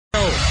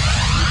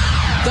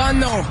Don't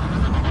know.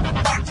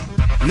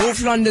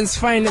 North London's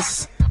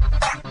finest.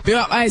 Big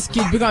up Ice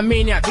Kid, big up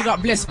Maniac, big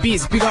up Blessed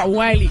Beats, big up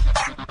Wiley.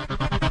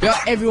 Big up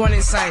everyone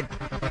inside.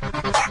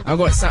 I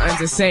got something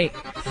to say.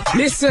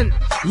 Listen,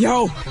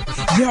 yo,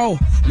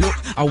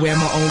 look, I wear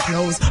my own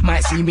clothes.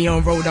 Might see me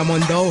on road, I'm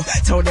on dough.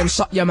 Tell them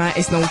shut your mouth,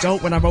 it's no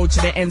joke. When I roll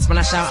to the ends, when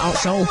I shout out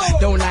show.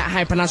 Don't like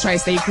hype and I try to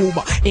stay cool,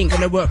 but ain't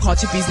gonna work hard,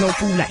 Chippy's no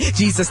fool. Like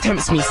Jesus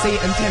tempts me,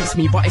 Satan tempts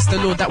me, but it's the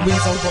Lord that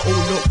wins over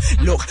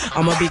all. Look,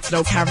 I'm a big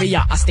slow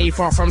carrier. I stay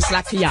far from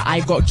slackier.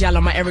 I got gal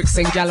on my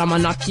Ericsson, gal on my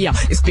Nokia.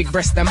 It's big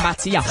breast and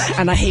battier.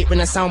 And I hate when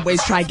the sound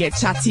waves try get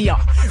chattier.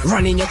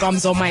 Running your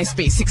gums on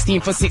MySpace,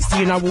 16 for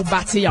 16, I will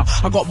batter ya.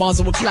 I got bars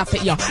that will clap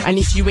at ya. And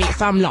if you ain't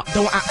fam lot,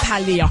 don't act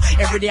pallier.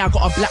 Every day I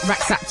got a black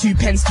rucksack, 2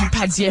 pens, 2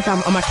 pads, yeah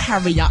fam, I'm a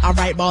carrier. I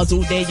write bars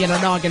all day in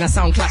a dog, and I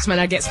sound clash, man,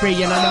 I get spray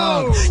in a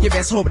dog. You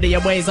best hope that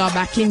your boys are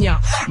back in ya.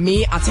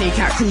 Me, I take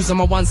out crews on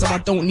my one, so I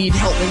don't need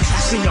help when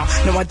clashing ya.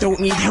 No, I don't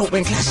need help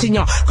when clashing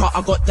ya. Cause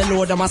I got the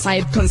Lord on my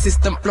side,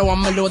 consistent flow,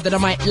 I'm a Lord that I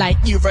might like.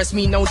 You verse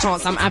me, no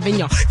chance, I'm having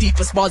ya.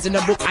 Deepest bars in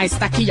the book, I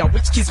stack ya.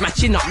 Which kids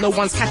matching up, no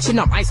one's catching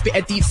up. I spit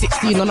a deep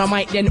 16 on a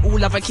mic, then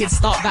all other kids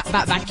start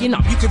backing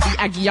up. You could be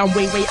Aggie, I'm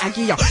way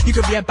Aggie ya. You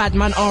could be a bad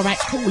man, alright,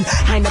 cool.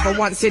 I never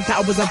once said that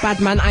I was a bad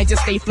man, I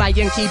just stay fly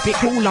and keep it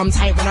cool. I'm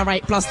tight when I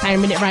write, plus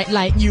time in it right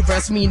like you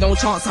verse me, no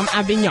chance, I'm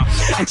having ya.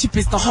 And chip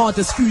is the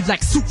hardest food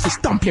like soup, fish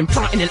dumpling,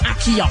 planting and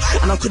akia.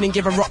 And I couldn't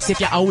give a rocks if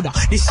you're older.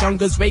 This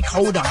younger's way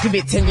colder. Give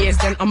it 10 years,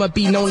 then I'ma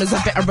be known as a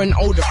veteran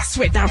older. I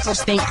swear down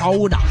frost ain't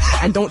colder.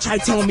 And don't try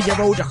to tell me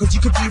you're older, cause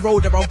you could be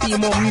older, I'll be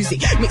more music.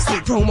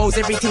 Mixtape promos,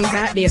 everything's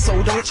out there.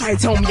 So don't try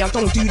to tell me I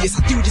don't do this,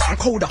 I do this, I'm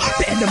colder.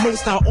 Better than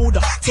most are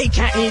older. Take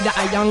out any that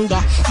are younger.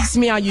 Teach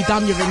me how you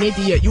dumb, you're an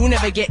idiot. You'll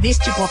never get this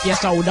chip off your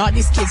shoulder.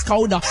 This kid's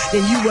colder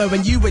than you were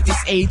when you were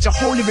this age. A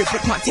whole lyric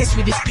book can't test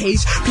with this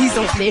page. Please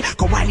don't play,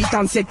 cause Wiley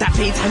done said that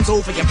playtime's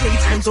over. Your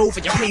playtime's over,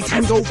 your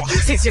playtime's over.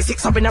 Since you're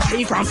 6 up in a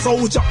playground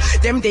soldier.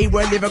 Them they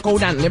were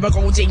lyrical and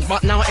lyrical G,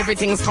 but now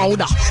everything's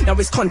colder. Now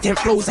it's content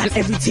flows and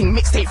everything.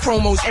 Mixtape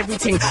promos,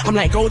 everything. I'm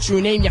like, go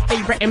through, name your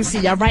favorite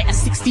MC. I write a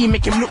 16,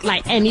 make him look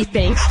like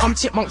anything. I'm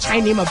Chipmunk, try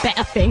name a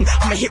better thing.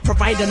 I'm a hit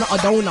provider, not a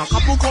donor.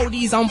 Couple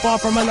coldies, I'm far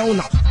from a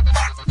loner.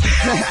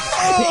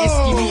 The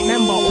Esky beat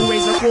member,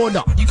 always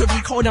recorder. You could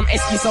be cold, I'm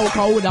Esky so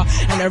colder.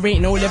 And there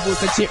ain't no levels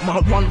to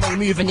Chipmunk. One way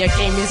move and your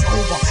game is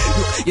over.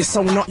 Look, you're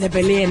so not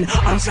leveling.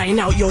 I'm flying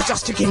out, you're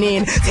just checking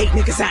in. Take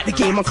niggas out the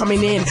game, I'm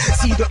coming in.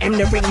 C.M.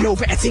 there ain't no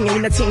better thing.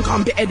 Ain't a thing,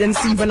 I'm better than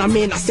C when I'm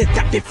in. I said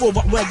that before,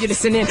 but word you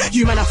listening.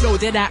 You man, I flow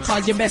did that,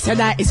 cause you best of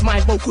that. It's my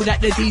vocal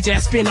that the DJ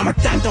spin. I'm a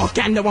damn dog,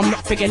 and no, I'm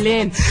not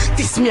figuring.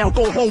 This me, I'll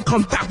go home,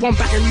 come back, one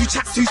back, and you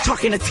chats who's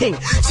talking a thing.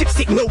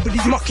 Chipstick,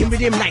 nobody's mucking with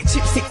him. Like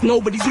Chipstick,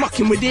 nobody's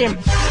mucking with him.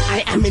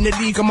 I am in the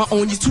league on my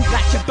own. You talk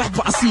like you're bad,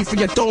 but I see through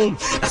your dome.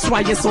 That's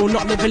why you're so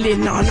not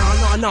leveling. No,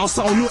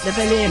 so I'm not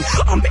leveling.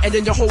 I'm better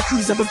than your whole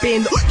crew's ever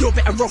been. You're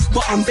better off,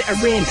 but I'm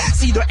better in.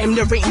 C.M.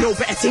 there ain't no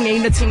better thing.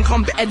 Ain't a thing,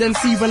 I'm better than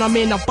C when I'm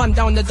in. I bun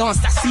down the dance,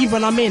 that's C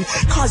when I'm in.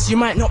 Cause you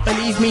might not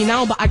believe me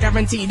now, but I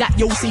guarantee that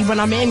you'll see when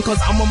I'm in. Cause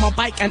I'm on my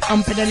bike and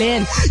I'm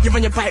pedaling. You're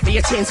on your bike, but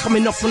your chain's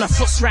coming off. When I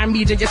foot ram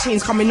me, then your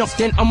chain's coming off.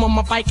 Then I'm on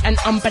my bike and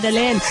I'm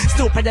pedaling.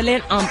 Still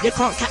pedaling, you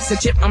can't catch the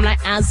chip, I'm like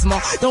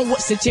asthma. Don't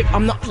watch the chip,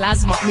 I'm not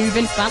plasma.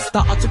 Moving faster,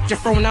 I took your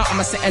throne out,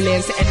 I'ma settle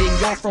in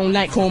your throne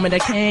like home of the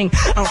king.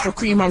 I'm for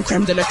cream, I'm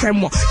creme de la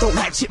creme. Don't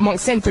like Chipmunk,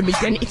 send for me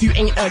then. If you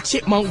ain't a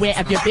Chipmunk, where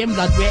have you been,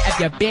 blood, where have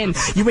you been?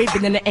 You ain't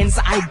been in the ends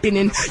that I've been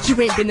in. You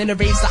ain't been in the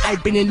raves that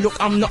I've been in. Look,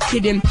 I'm not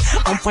kidding.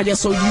 I'm fire,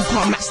 so you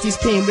can't match this,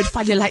 playing with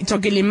fire like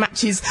juggling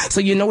matches.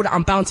 So you know that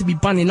I'm bound to be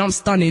bunning, I'm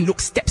stunning. Look,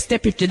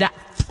 step if you're that.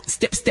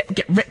 Step,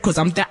 get wrecked, cause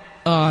I'm that.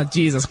 Oh,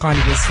 Jesus, can't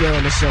even swear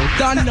on the show.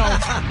 Done now.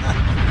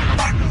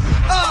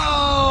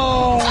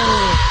 Oh!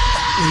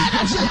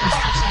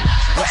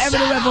 Whatever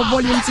the weather,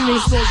 volume 2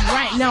 installs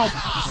right now.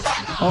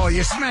 Oh,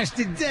 you smashed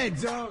it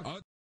dead, dog.